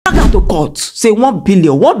her to court. Say 1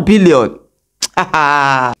 billion, 1 billion.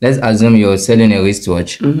 Let's assume you're selling a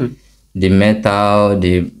wristwatch. The metal,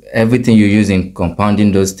 everything you use in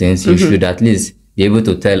compounding those things, you should at least be able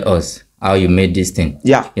to tell us how you made this thing.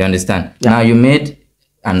 Yeah. You understand? Yeah. Now you made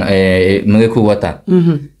a miracle water.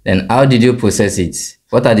 Then how did you process it?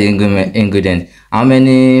 What are the ingredients? How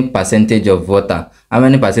many percentage of water? How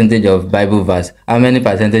many percentage of Bible verse? How many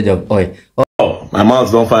percentage of oil? Oh, my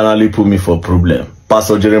mouth don't finally put me for problem.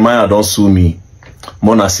 Pastor Jeremiah don't sue me.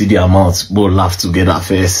 Mona see the amount, both laugh together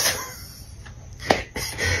first.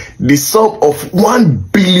 The sum of 1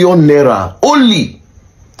 billion naira only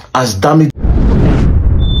has damaged.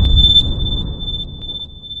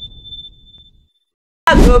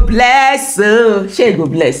 Go bless, she go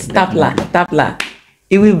bless. Tapla.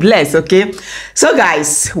 It will bless, okay? So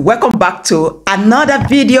guys, welcome back to another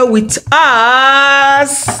video with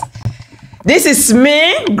us. This is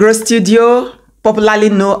me, Grow Studio, popularly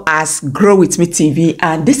known as Grow With Me TV,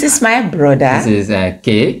 and this is my brother. This is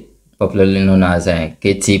K, popularly known as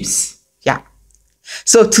K Tips. Yeah.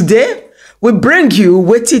 So today we bring you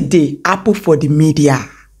wetin dey happen for the media.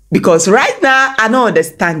 Because right now, I don't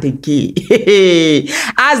understand again.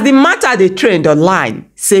 As the matter they trend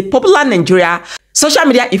online, say popular Nigeria social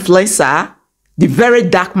media influencer, the very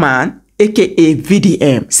dark man, aka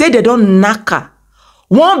VDM, say they don't knock her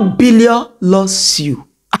 1 billion lawsuit.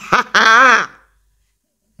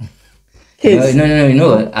 No. You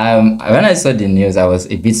know, when I saw the news, I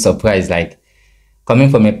was a bit surprised, like coming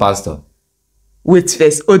from a pastor. Wait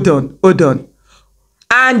first, hold on.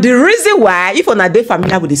 And the reason why, if you're not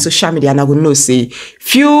familiar with the social media, I will know, say,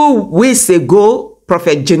 few weeks ago,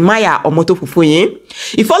 Prophet Jeremiah omoto fufeyin,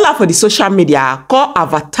 he follow for the social media, call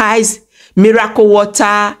advertise miracle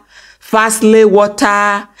water, fastly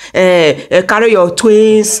water, carry your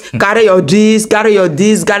twins, carry your this.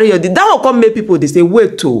 That will come make people, they say,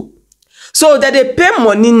 wait to. So that they pay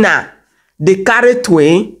money now, they carry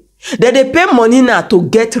twin, that they pay money now to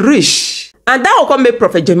get rich. And that will come make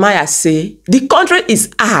Prophet Jeremiah say, the country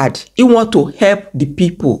is hard. He want to help the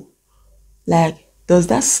people. Like, does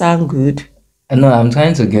that sound good? No, I'm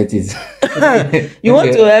trying to get it. You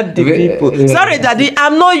want to help the people. Sorry, Daddy,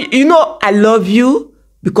 I'm not, I love you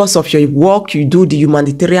because of your work. You do the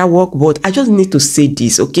humanitarian work, but I just need to say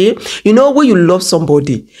this, okay? You know, when you love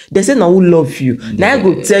somebody, they say, now who love you. Now I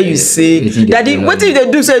go tell you, say, Daddy, what if they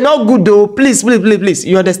do say, not good though, please.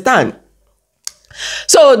 You understand?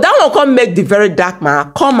 So that will come make the very dark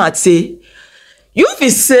man come and say, you if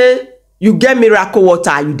you say you get miracle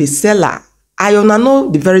water, you the seller. I wanna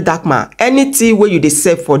know the very dark man. Anything where you they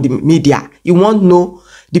sell for the media, you want know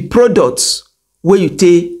the products where you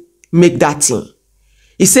take make that thing.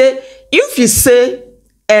 He say, if you say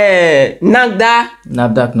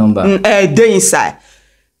NAFDAC number dey inside,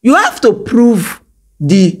 you have to prove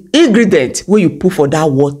the ingredient where you put for that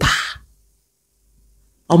water.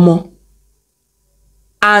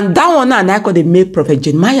 And that one now, I could make Prophet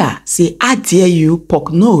Jeremiah say, I dare you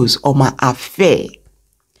poke nose on my affair.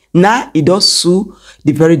 Now, he does sue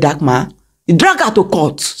the very dark man. He drag her to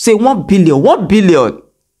court, say 1 billion. You know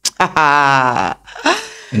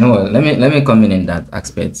what, let me come in that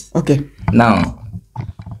aspect. Okay. Now,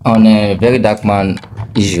 on a very dark man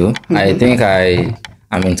issue, I think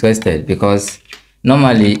I'm interested because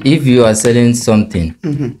normally if you are selling something,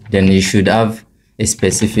 then you should have a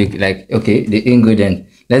specific, like, okay, the ingredient.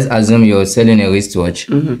 Let's assume you're selling a wristwatch.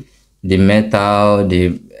 The metal,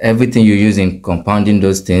 everything you use in compounding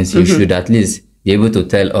those things, you should at least be able to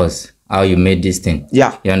tell us how you made this thing.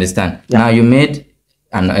 Yeah. You understand? Yeah. Now you made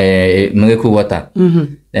a miracle water.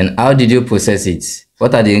 Then how did you process it?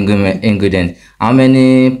 What are the ingredients? How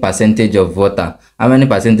many percentage of water? How many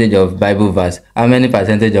percentage of Bible verse? How many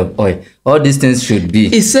percentage of oil? All these things should be.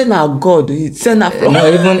 He said now God. He said now from. No,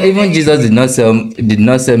 even Jesus did not sell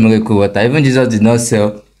miracle water. Even Jesus did not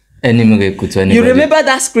sell any miracle to anybody. You remember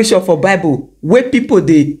that scripture for Bible where people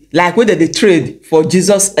they trade for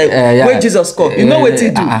Jesus where Jesus come. You know what he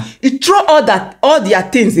do? He throw all their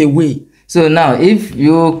things away. So now, if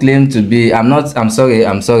you claim to be, I'm sorry,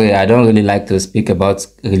 I don't really like to speak about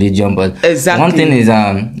religion, but exactly. One thing is,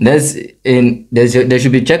 there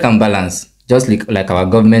should be check and balance, just like our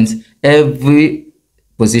government. Every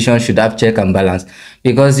position should have check and balance,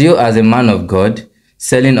 because you, as a man of God,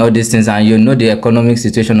 selling all these things, and you know the economic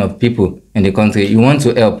situation of people in the country, you want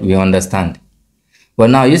to help, we understand.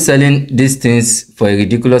 But now you're selling these things for a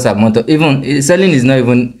ridiculous amount of, even selling is not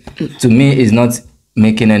even, to me, is not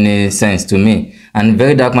making any sense to me. And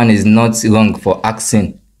very dark man is not wrong for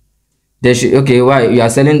asking. They should, okay, why you are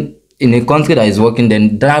selling in a country that is working,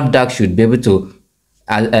 then dark should be able to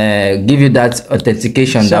give you that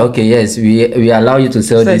authentication that okay, yes, we allow you to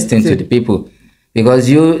sell this thing to the people, because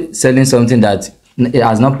you selling something that it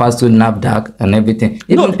has not passed through NAFDAC and everything.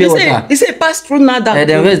 Even pure water. He say pass through NAFDAC. And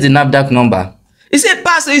then where's the NAFDAC number? He said,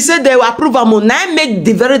 Pastor, he said they will approve am. Now make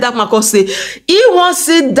the very dark man say he won't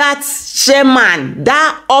see that chairman,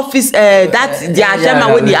 that office, that their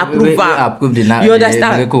chairman when they approve am. You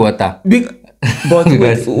understand? Water. But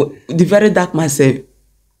wait, the very dark man say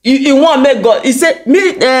he won't make God. He said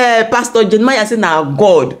me, Pastor Jeremiah say now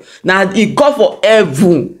God, now he God for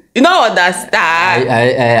heaven. You know understand?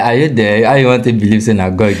 Are you there? How you want to believe in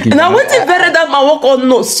a God? Now what if very dark man walk on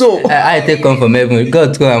no so? I take come from heaven.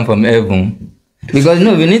 God come from heaven. Because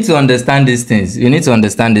no, we need to understand these things. You need to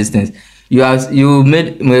understand these things. You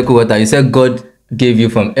made miracle water. You said God gave you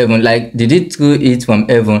from heaven. Like, did it through it from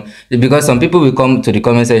heaven? Because some people will come to the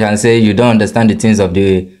comment section and say you don't understand the things of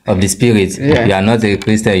the spirit. Yeah. You are not a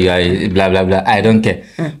Christian. You are a blah blah blah. I don't care.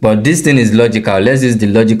 But this thing is logical. Let's use the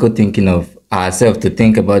logical thinking of ourselves to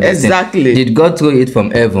think about this. Exactly. Thing. Did God throw it from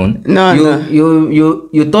heaven? No.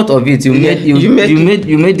 You thought of it.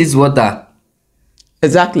 You made this water.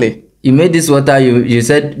 Exactly. You made this water, you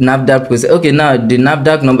said NAFDAC, okay, now the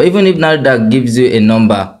NAFDAC number, even if NAFDAC gives you a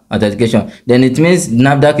number authentication, then it means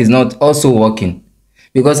NAFDAC is not also working.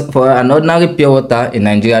 Because for an ordinary pure water in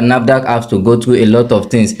Nigeria, NAFDAC has to go through a lot of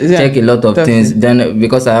things, check a lot of things. Then,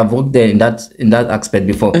 because I have worked there in that aspect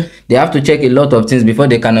before, they have to check a lot of things before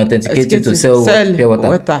they can authenticate you to sell pure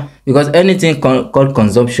water. Because anything called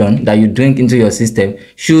consumption that you drink into your system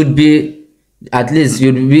should be at least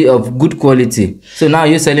you'd be of good quality. So now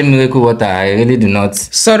you're selling miracle water. I really do not.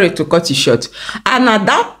 Sorry to cut you short. And at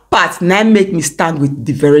that part now make me stand with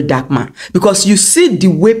the very dark man, because you see the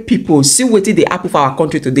way people see what they happen for our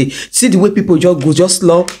country today. See the way people just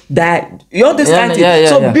love that. You understand?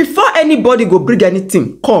 So before anybody go bring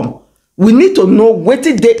anything, come. We need to know what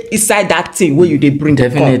is inside that thing where you they bring.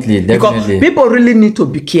 Definitely. Because people really need to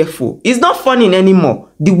be careful. It's not funny anymore.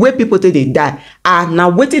 The way people say they die and now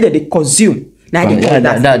what did they consume. Now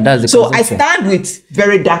that's the so I stand with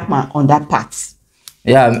very dark man on that part.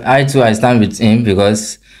 Yeah, I too I stand with him,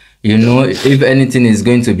 because you know, if anything is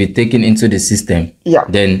going to be taken into the system,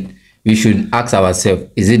 then we should ask ourselves,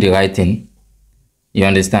 is it the right thing? You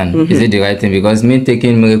understand? Is it the right thing? Because me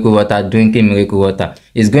taking miracle water, drinking miracle water,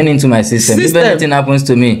 is going into my system. If anything happens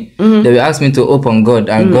to me, they will ask me to open God,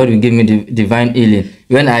 and God will give me the divine healing.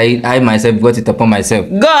 When I myself got it upon myself.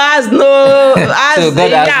 God has no, so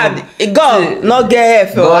God not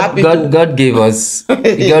get help. God gave us.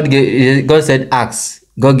 God said, ask.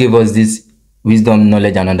 God gave us this wisdom,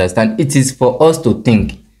 knowledge, and understand. It is for us to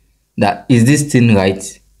think that is this thing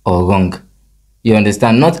right or wrong. You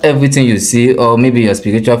understand? Not everything you see, or maybe your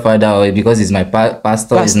spiritual father, or because he's my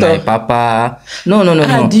pastor, is my papa.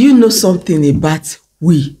 No. Do you know something about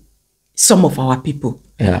some of our people?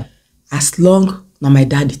 Yeah. As long now my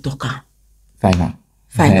daddy talker. Final.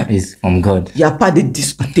 Is from God. Your party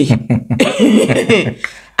dispute.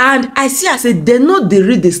 And I said, they know they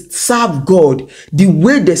really serve God the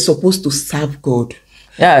way they're supposed to serve God.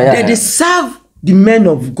 They serve the men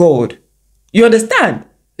of God. You understand?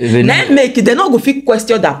 They're not going to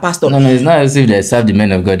question that pastor. No, it's not as if they serve the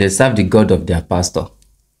men of God. They serve the God of their pastor.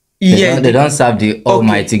 They don't serve the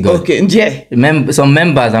Almighty God. Some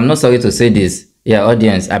members, I'm not sorry to say this.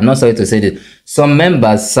 Audience, I'm not sorry to say this. Some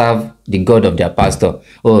members serve the God of their pastor.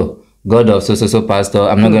 Oh, God of so pastor.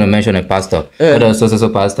 I'm not going to mention a pastor. God of so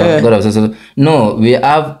pastor. God of so. No, we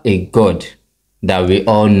have a God that we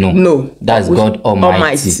all know. No, that's God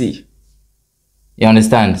Almighty. You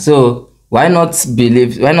understand? So why not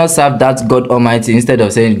serve that God Almighty instead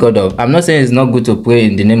of saying God of? I'm not saying it's not good to pray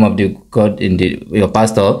in the name of the God in your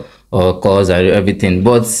pastor or cause or everything,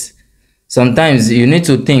 but sometimes you need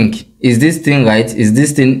to think, is this thing right? Is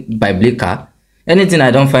this thing biblical? Anything I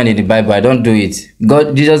don't find in the Bible, I don't do it.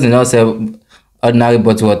 Jesus did not sell ordinary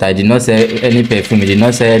bottled water. I did not sell any perfume. He did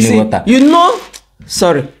not sell any water. You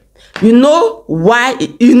know why?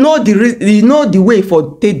 You know the way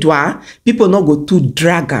for Tedwa people not go to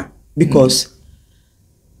drag because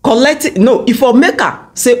collect. No, if a maker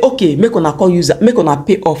say okay, make una call user, make una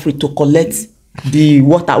pay offering to collect the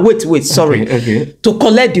water. Wait, sorry. Okay. To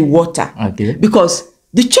collect the water. Okay. Because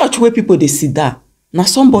the church where people they sit down, now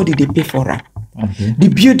somebody they pay for her. Okay. The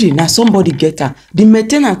building now somebody get her. The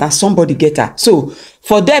maintenance now somebody get her. So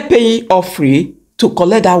for their paying offering to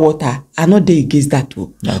collect that water, I know they against that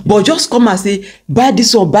too. Okay. But just come and say buy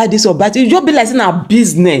this or buy it. You just be like in a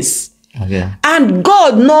business. Okay. And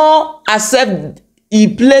God no accept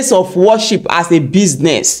a place of worship as a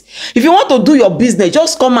business. If you want to do your business,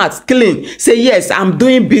 just come out clean. Say, yes, I'm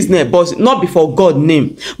doing business, but not before God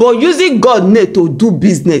name. But using God name to do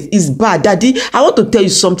business is bad. Daddy, I want to tell you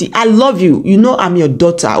something. I love you. You know I'm your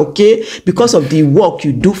daughter, okay? Because of the work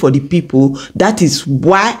you do for the people. That is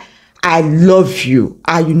why I love you.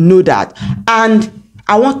 And you know that. And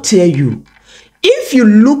I want to tell you, if you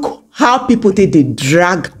look how people take they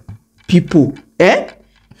drag people,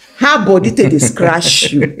 how body take they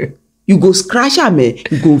scratch you, you go scratch her, man,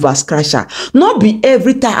 you go over scratch her. Not be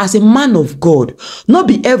every time as a man of God, not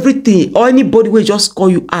be everything or anybody will just call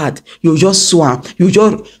you out, you just swam, you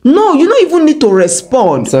just, no, you don't even need to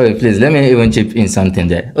respond. Sorry, please, let me even chip in something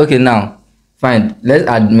there. Okay, now, fine,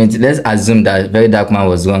 let's assume that Very Dark Man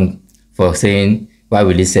was wrong for saying, why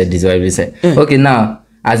will he say this, why will he say? Okay, now,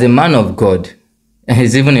 as a man of God,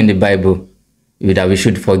 it's even in the Bible, that we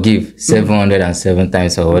should forgive 707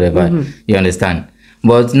 times or whatever. You understand?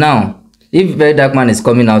 But now, if Very Dark Man is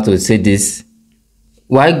coming out to say this,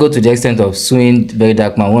 why go to the extent of suing Very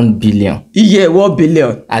Dark Man 1 billion? Yeah, 1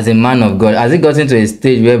 billion. As a man of God, has it gotten to a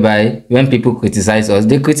stage whereby when people criticize us,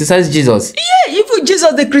 they criticize Jesus? Yeah, even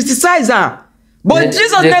Jesus, they criticize her. But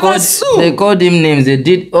Jesus never sued. They called him names. They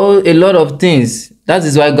did a lot of things. That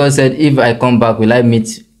is why God said, if I come back, will I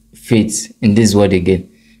meet faith in this world again?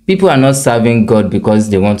 People are not serving God because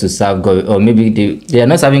they want to serve God, or maybe they are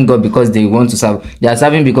not serving God because they want to serve. They are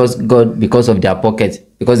serving because of their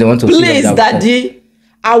pocket, because they want to. Please, Daddy,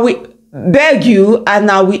 I will beg you and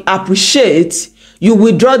I will appreciate you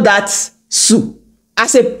withdraw that suit.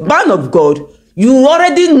 As a man of God, you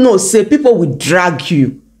already know, say people will drag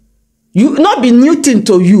you. You not be new thing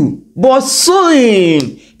to you, but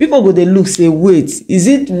suing. People go they look, say, wait, is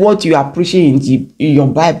it what you appreciate in your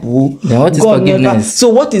Bible? Then what is God forgiveness? Never, so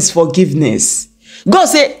what is forgiveness? God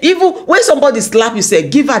say, even when somebody slap you, say,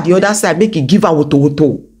 give her the other side, make it give her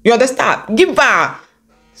woto. You understand? Give her.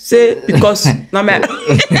 Say, because, no man.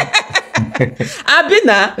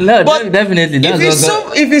 Abina, no, but definitely.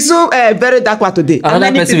 If you sue Very Dark Man today,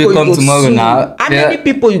 another person will come tomorrow sue? Now. How many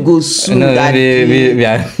people you go sue? No, maybe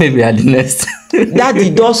are the next. Daddy,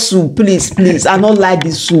 don't sue, please. I don't like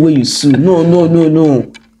this sue where you sue.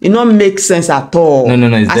 No. It don't make sense at all.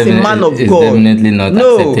 No. It's as a man of God, definitely not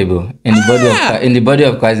acceptable. In the body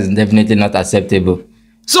of Christ, it's definitely not acceptable.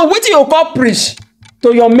 So what you call preach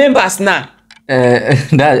to your members now?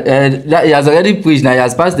 That he has already preached. Now he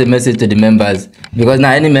has passed the message to the members, because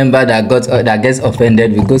now any member that gets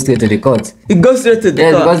offended will go straight to the court. It goes straight to the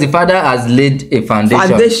court. Because the Father has laid a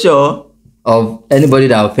foundation of anybody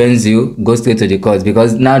that offends you, go straight to the court,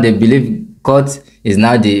 because now they believe court is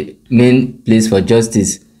now the main place for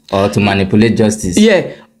justice or to manipulate justice.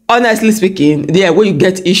 Yeah. Honestly speaking, when you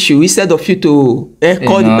get issue, instead of you to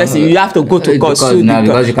call the person, you have to go to court. Now,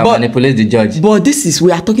 because you can manipulate the judge. But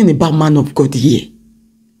we are talking about man of God here.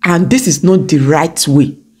 And this is not the right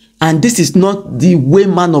way. And this is not the way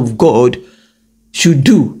man of God should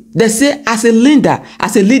do. They say, as a leader,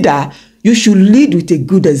 you should lead with a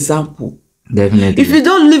good example. Definitely. If you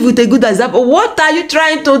don't live with a good example, what are you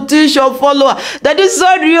trying to teach your follower? That is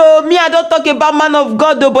sorry, me, I don't talk about man of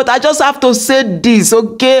God though, but I just have to say this,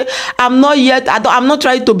 okay? I'm not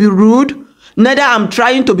trying to be rude, neither I'm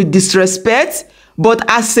trying to be disrespect, but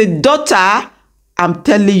as a daughter, I'm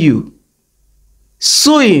telling you,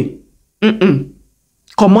 suing,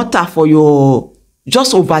 come out for your,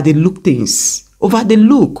 just over the look things. Over the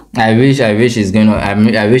look. I wish he's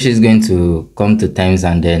going to come to terms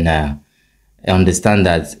and then understand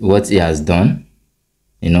that what he has done,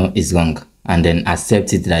 is wrong, and then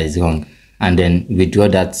accept it that is wrong, and then withdraw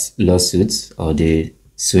that lawsuit or the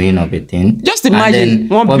suing of a thing. Just imagine,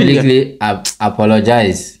 and then publicly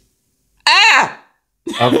apologize.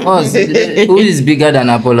 Of course, who is bigger than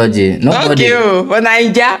apology? Nobody. For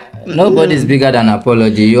Nigeria. Nobody is bigger than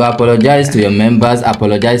apology. You apologize to your members,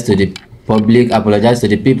 apologize to the public, apologize to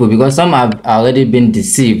the people, because some have already been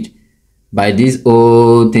deceived by this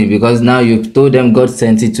whole thing, because now you've told them God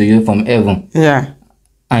sent it to you from heaven. Yeah.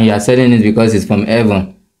 And you are selling it because it's from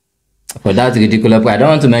heaven. For that ridiculous price. I don't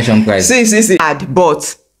want to mention price. See.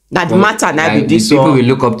 But that the matter now be this people will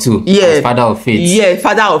look up to as father of faith. Yeah,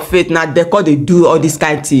 father of faith. Now they do all this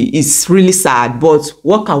kind of thing. It's really sad. But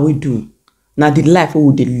what can we do? Now the life we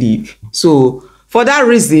would live. So for that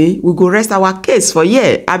reason, we go rest our case for Abi?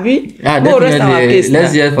 Yeah, definitely. Rest our case.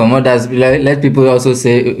 Let's hear from others. Let people also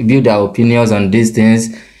view their opinions on these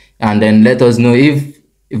things, and then let us know if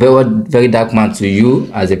what Very Dark Man to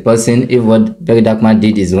you as a person, if what Very Dark Man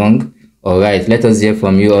did is wrong or right. Let us hear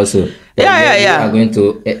from you also. We are going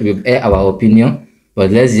to air our opinion,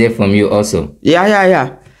 but let's hear from you also.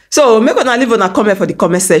 Yeah. So make una leave on a comment for the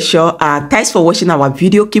comment section. Thanks for watching our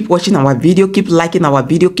video. Keep watching our video. Keep liking our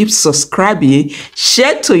video. Keep subscribing.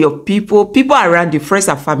 Share to your people around your friends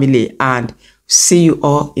and family. And see you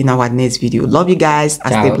all in our next video. Love you guys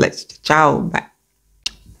and stay blessed. Ciao. Bye.